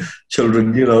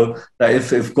children, you know,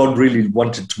 that if God really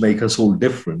wanted to make us all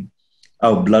different,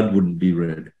 our blood wouldn't be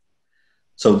red.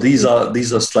 So these are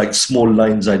like small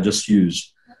lines I just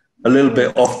used, a little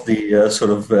bit off the sort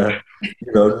of,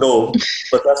 norm,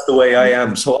 but that's the way I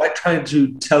am. So I try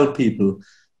to tell people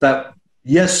that,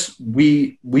 yes,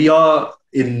 we are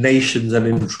in nations and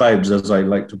in tribes, as I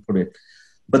like to put it,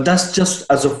 but that's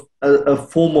just as a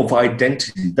form of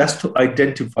identity. That's to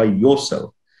identify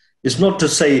yourself. It's not to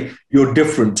say you're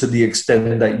different to the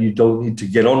extent that you don't need to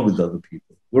get on with other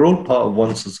people. We're all part of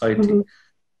one society.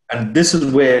 Mm-hmm. And this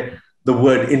is where the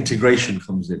word integration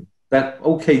comes in. That,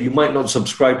 okay, you might not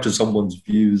subscribe to someone's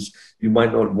views. You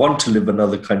might not want to live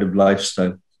another kind of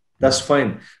lifestyle. That's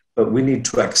fine. but we need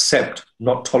to accept,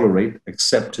 not tolerate.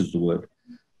 Accept is the word.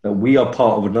 That we are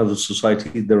part of another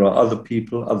society. There are other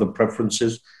people, other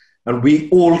preferences, and we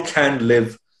all can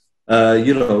live,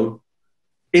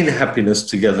 in happiness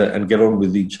together and get on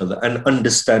with each other and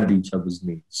understand each other's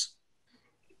needs.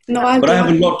 But I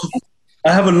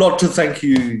have a lot to thank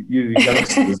you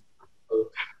youngsters.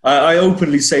 I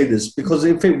openly say this because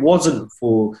if it wasn't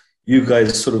for you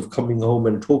guys sort of coming home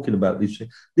and talking about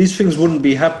these things wouldn't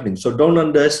be happening. So don't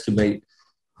underestimate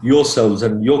yourselves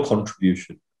and your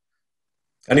contribution.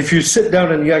 And if you sit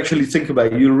down and you actually think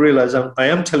about it, you'll realize I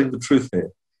am telling the truth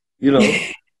here.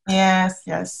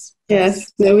 Yes.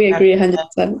 No, we agree 100%.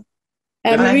 Marie,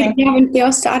 do you have anything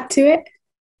else to add to it?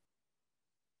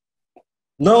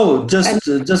 No, just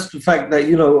the fact that,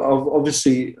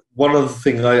 obviously one other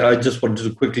thing I just wanted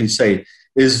to quickly say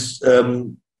is,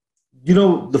 the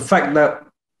fact that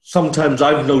sometimes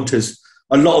I've noticed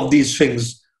a lot of these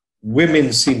things,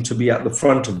 women seem to be at the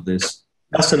front of this.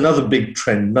 That's another big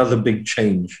trend, another big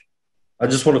change. I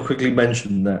just want to quickly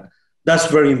mention that. That's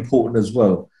very important as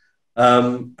well.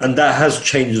 And that has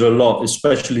changed a lot,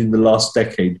 especially in the last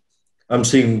decade. I'm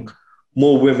seeing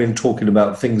more women talking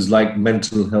about things like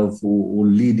mental health or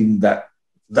leading that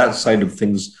side of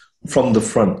things from the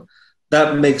front.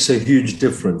 That makes a huge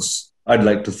difference, I'd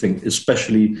like to think,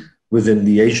 especially within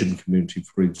the Asian community,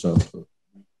 for example,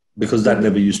 because that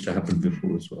never used to happen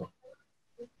before as well.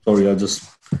 Sorry, I just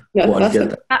thought I'd get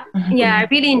that. I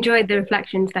really enjoyed the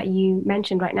reflections that you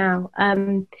mentioned right now.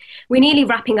 We're nearly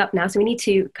wrapping up now, so we need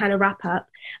to kind of wrap up.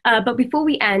 But before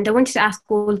we end, I wanted to ask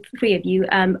all three of you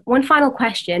one final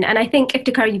question. And I think,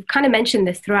 Iftikhar, you've kind of mentioned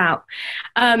this throughout.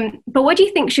 But what do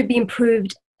you think should be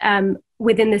improved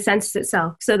within the census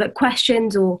itself? So that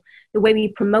questions or the way we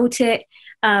promote it,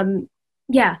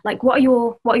 what are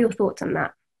your thoughts on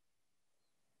that?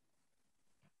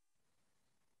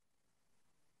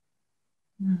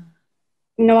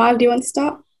 Nawal, do you want to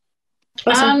start?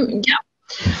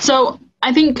 So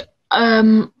I think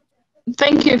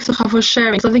thank you, Iftikhar, for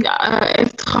sharing. So I think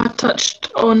Iftikhar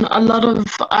touched on a lot of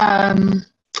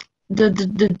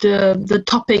the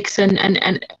topics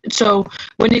and so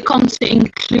when it comes to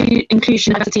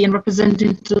inclusion, diversity, and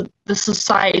representing the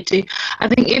society, I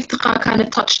think Iftikhar kind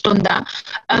of touched on that.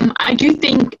 I do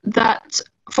think that,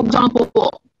 for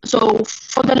example, so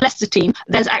for the Leicester team,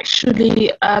 there's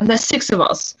actually there's 6 of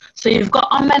us. So you've got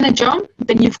our manager,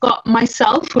 then you've got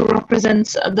myself, who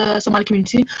represents the Somali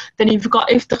community, then you've got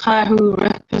Iftikhar, who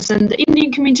represents the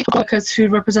Indian community, workers who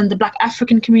represent the Black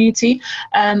African community,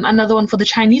 another one for the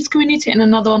Chinese community, and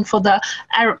another one for the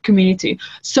Arab community.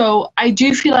 So I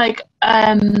do feel like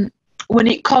when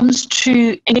it comes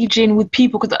to engaging with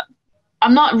people, because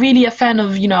I'm not really a fan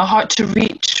of hard to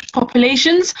reach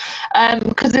populations,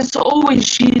 because it's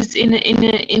always used in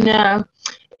a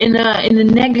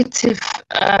negative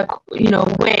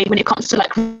way when it comes to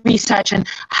like research and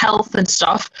health and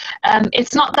stuff.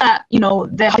 It's not that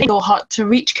they're hard to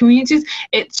reach communities.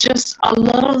 It's just a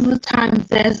lot of the time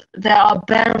there are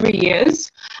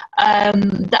barriers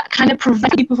that kind of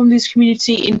prevent people from this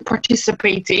community in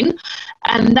participating,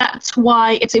 and that's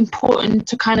why it's important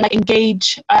to kind of like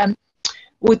engage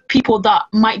with people that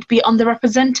might be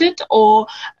underrepresented or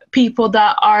people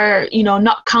that are,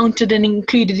 not counted and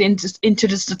included into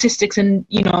the statistics and,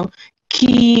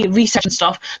 key research and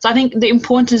stuff. So I think the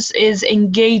importance is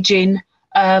engaging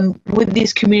with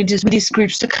these communities, with these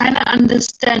groups, to kind of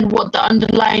understand what the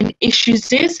underlying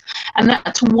issues is. And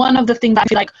that's one of the things that I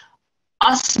feel like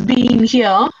us being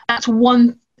here, that's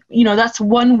one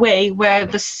way where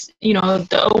this,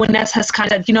 the ONS has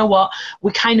kind of said,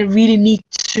 we kind of really need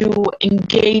to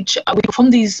engage people from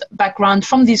these backgrounds,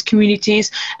 from these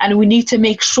communities, and we need to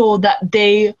make sure that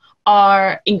they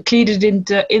are included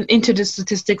into the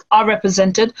statistics, are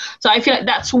represented. So I feel like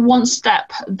that's one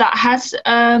step that has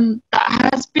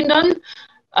been done.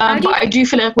 But I do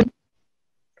feel like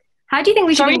how do you think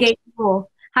we should engage more?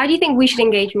 How do you think we should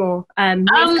engage more?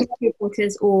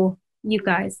 Reporters or you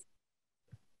guys?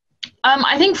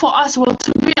 I think for us,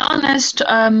 to be honest,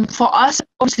 for us,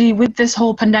 obviously, with this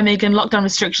whole pandemic and lockdown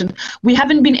restrictions, we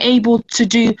haven't been able to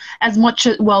do as much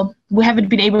we haven't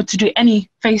been able to do any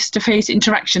face-to-face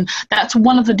interaction. That's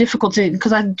one of the difficulties,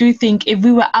 because I do think if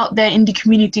we were out there in the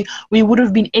community, we would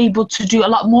have been able to do a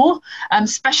lot more,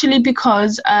 especially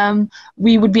because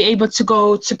we would be able to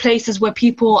go to places where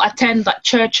people attend, like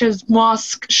churches,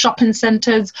 mosques, shopping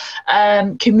centres,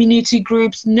 community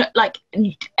groups, like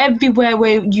everywhere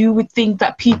where you would think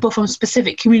that people from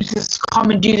specific communities come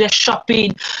and do their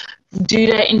shopping, do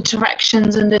their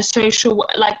interactions and their social,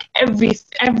 like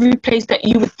every place that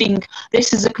you would think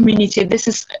this is a community, this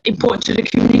is important to the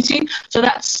community. So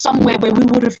that's somewhere where we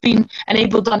would have been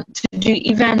enabled to do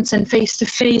events and face to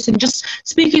face and just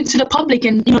speaking to the public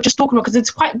and just talking about, because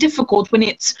it's quite difficult when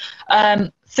it's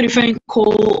through phone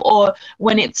call or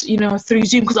when it's through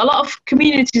Zoom, because a lot of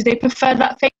communities, they prefer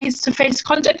that face-to-face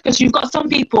contact, because you've got some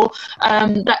people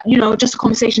that just a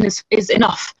conversation is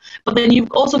enough, but then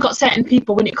you've also got certain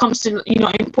people, when it comes to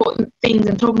important things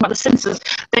and talking about the census,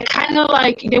 they're kind of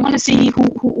like, they want to see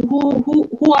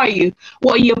who are you,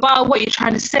 what are you about, what you're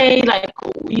trying to say, like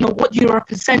what you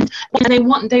represent,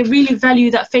 and they really value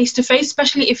that face-to-face,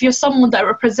 especially if you're someone that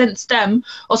represents them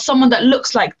or someone that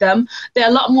looks like them. They're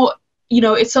a lot more,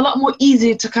 it's a lot more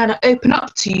easy to kind of open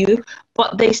up to you,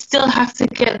 but they still have to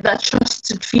get that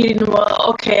trusted feeling, well,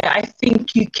 okay, I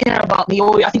think you care about me,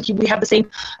 or I think we have the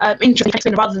same interest,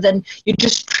 rather than you're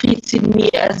just treating me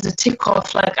as a tick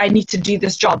off, like I need to do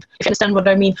this job, if you understand what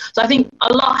I mean. So I think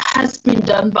a lot has been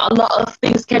done, but a lot of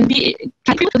things can be.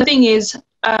 The thing is,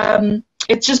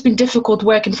 it's just been difficult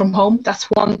working from home.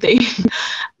 That's one thing.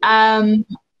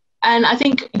 And I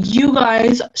think you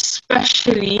guys,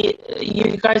 especially,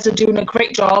 you guys are doing a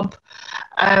great job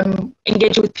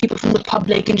engaging with people from the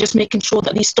public and just making sure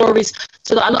that these stories,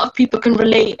 so that a lot of people can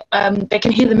relate, they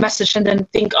can hear the message and then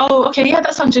think, oh, okay, yeah,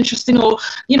 that sounds interesting, or,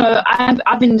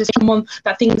 I've been with someone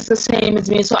that thinks the same as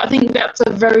me. So I think that's a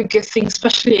very good thing,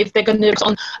 especially if they're going to do it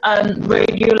on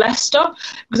Radio Leicester,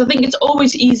 because I think it's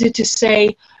always easy to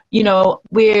say,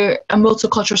 we're a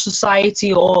multicultural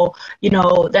society, or,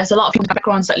 there's a lot of people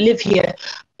backgrounds that live here.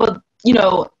 But,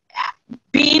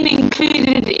 being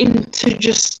included into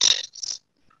just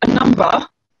a number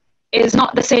is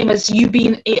not the same as you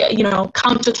being,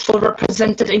 counted for,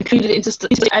 represented, included into,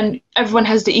 and everyone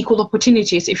has the equal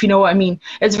opportunities, if you know what I mean.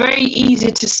 It's very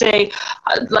easy to say,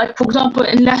 like, for example,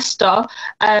 in Leicester,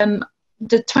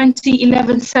 the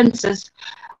 2011 census,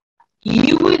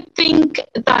 you would think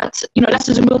that,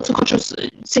 Leicester's a multicultural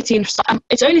city.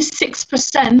 It's only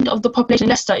 6% of the population in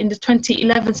Leicester in the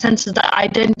 2011 census that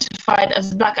identified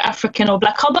as Black African or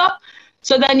Black Colour.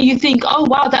 So then you think, oh,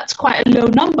 wow, that's quite a low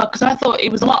number, because I thought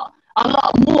it was a lot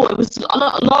more. It was a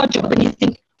lot larger. But then you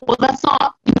think, well, that's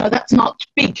not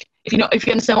big, if you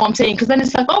understand what I'm saying. Because then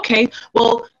it's like, okay,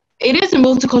 well, it is a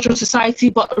multicultural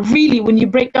society, but really, when you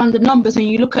break down the numbers and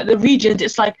you look at the regions,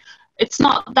 it's like, it's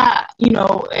not that,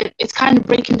 it's kind of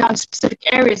breaking down specific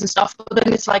areas and stuff, but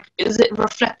then it's like, is it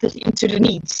reflected into the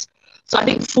needs? So I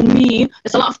think for me,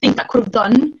 there's a lot of things that could have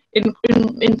done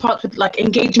in part with like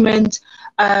engagement,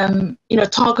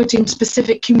 targeting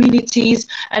specific communities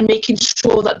and making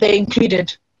sure that they're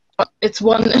included. But it's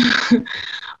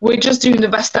we're just doing the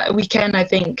best that we can, I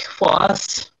think, for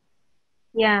us.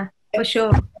 Yeah, for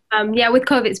sure. With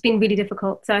COVID, it's been really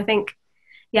difficult. So I think,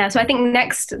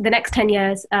 the next 10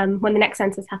 years, when the next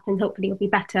census happens, hopefully it'll be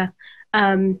better.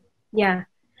 Marie,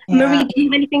 do you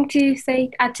have anything to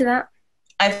add to that?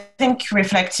 I think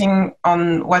reflecting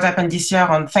on what happened this year,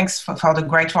 and thanks for the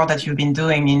great work that you've been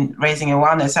doing in raising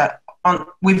awareness.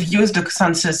 We've used the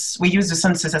census. We use the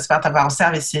census as part of our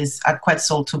services at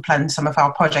Quetzal to plan some of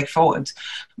our project forward.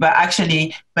 But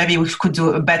actually, maybe we could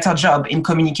do a better job in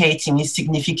communicating its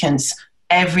significance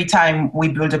every time we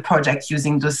build a project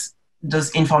using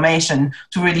those information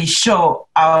to really show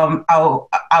how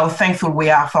thankful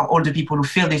we are for all the people who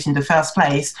filled it in the first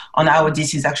place, on how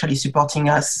this is actually supporting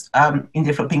us in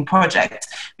developing project.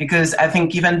 Because I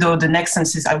think even though the next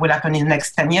census will happen in the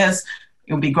next 10 years,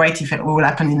 it would be great if it will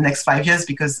happen in the next 5 years,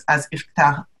 because as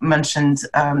Iftikhar mentioned,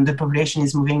 the population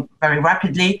is moving very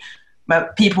rapidly,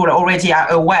 but people already are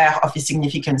aware of its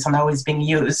significance and how it's being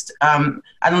used. I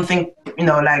don't think,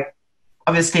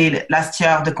 obviously, last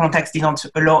year, the context didn't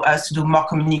allow us to do more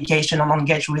communication and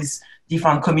engage with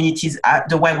different communities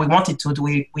the way we wanted to do.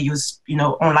 We use,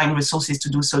 online resources to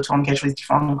do so, to engage with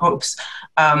different groups.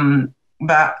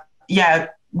 But yeah,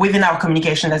 within our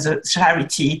communication as a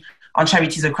charity, on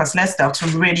charities across Leicester, to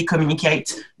really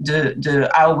communicate the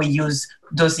how we use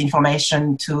those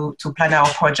information to plan our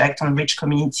project and reach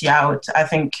community out. I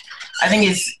think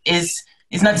is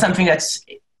not something that's,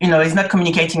 it's not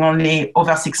communicating only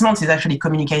over 6 months. It's actually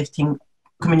communicating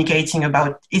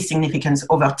about its significance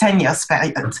over 10 years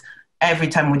period every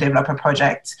time we develop a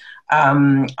project.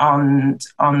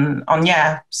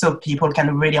 So people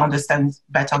can really understand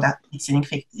better that its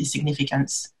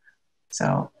significance.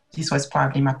 So this was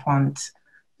probably my point.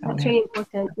 That's really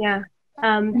important. Yeah.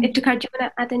 Iftikhar, do you want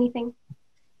to add anything?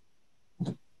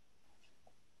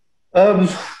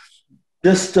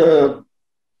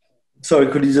 Sorry,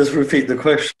 could you just repeat the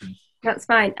question? That's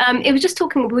fine. We were just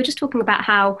talking about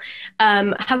how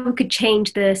we could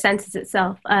change the census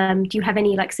itself. Do you have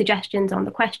any like suggestions on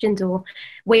the questions or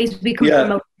ways we could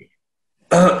promote it?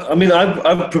 I mean,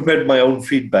 I've prepared my own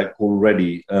feedback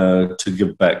already to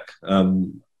give back.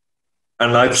 And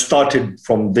I've started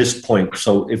from this point.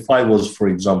 So if I was, for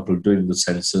example, doing the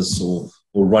census or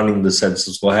running the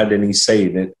census or had any say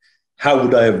in it, how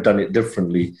would I have done it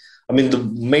differently? I mean, the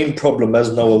main problem,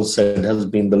 as Nawal said, has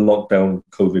been the lockdown,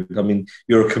 COVID. I mean,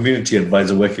 you're a community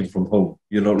advisor working from home.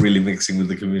 You're not really mixing with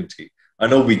the community. I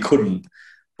know we couldn't,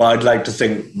 but I'd like to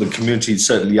think the community,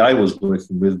 certainly I was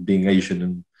working with, being Asian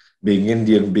and being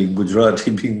Indian, being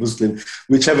Gujarati, being Muslim,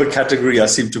 whichever category I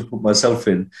seem to put myself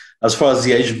in. As far as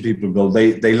the Asian people go,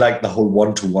 they like the whole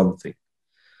one-to-one thing.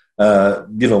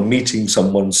 Meeting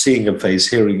someone, seeing a face,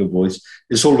 hearing a voice,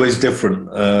 it's always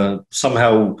different.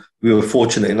 Somehow we were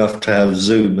fortunate enough to have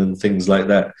Zoom and things like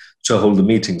that to hold the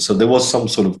meeting. So there was some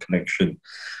sort of connection.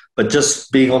 But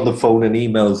just being on the phone and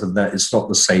emails and that, it's not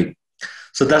the same.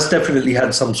 So that's definitely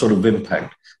had some sort of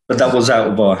impact. But that was out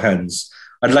of our hands.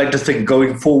 I'd like to think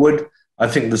going forward, I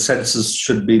think the census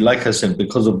should be, like I said,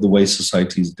 because of the way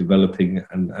society is developing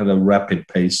and at a rapid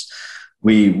pace,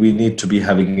 we need to be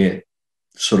having it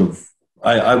sort of,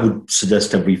 I would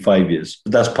suggest every 5 years.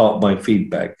 But that's part of my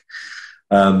feedback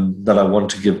that I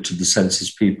want to give to the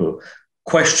census people.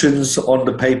 Questions on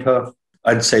the paper,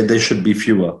 I'd say there should be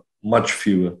fewer, much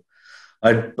fewer.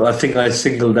 I think I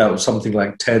singled out something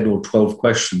like 10 or 12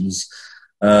 questions,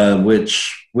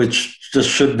 which just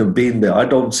shouldn't have been there. I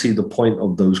don't see the point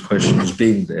of those questions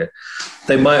being there.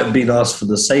 They might have been asked for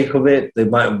the sake of it. They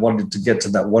might have wanted to get to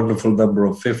that wonderful number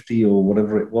of 50 or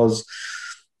whatever it was.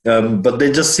 But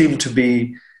there just seemed to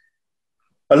be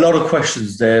a lot of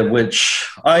questions there, which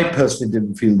I personally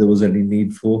didn't feel there was any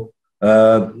need for.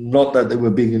 Not that they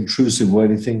were being intrusive or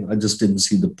anything. I just didn't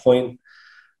see the point.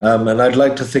 And I'd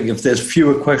like to think if there's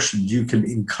fewer questions, you can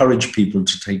encourage people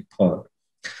to take part.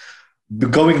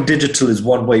 Going digital is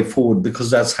one way forward because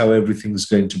that's how everything's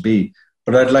going to be.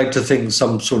 But I'd like to think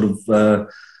some sort of,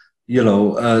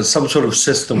 some sort of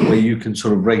system where you can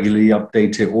sort of regularly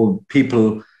update it, or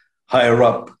people higher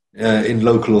up in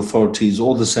local authorities,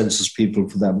 or the census people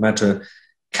for that matter,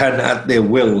 can at their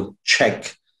will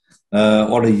check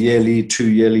on a yearly,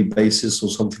 2-yearly basis or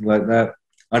something like that.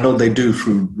 I know they do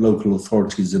through local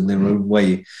authorities in their own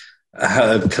way,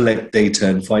 collect data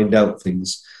and find out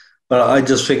things. But I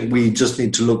just think we just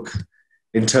need to look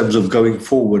in terms of going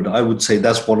forward. I would say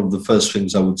that's one of the first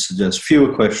things I would suggest.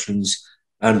 Fewer questions,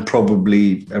 and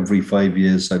probably every 5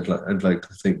 years, I'd like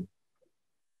to think.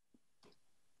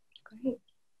 Great.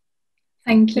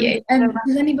 Thank you.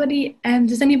 Does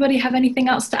anybody have anything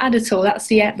else to add at all? That's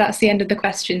the end of the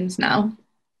questions now.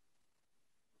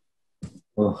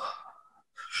 Oh.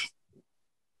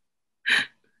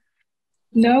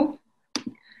 No?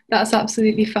 That's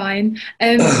absolutely fine.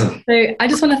 So I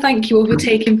just want to thank you all for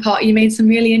taking part. You made some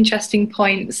really interesting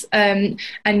points. And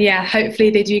yeah, hopefully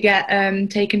they do get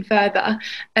taken further.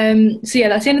 So yeah,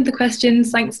 that's the end of the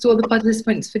questions. Thanks to all the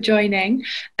participants for joining.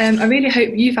 I really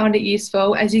hope you found it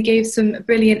useful as you gave some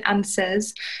brilliant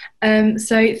answers.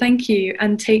 So thank you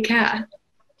and take care.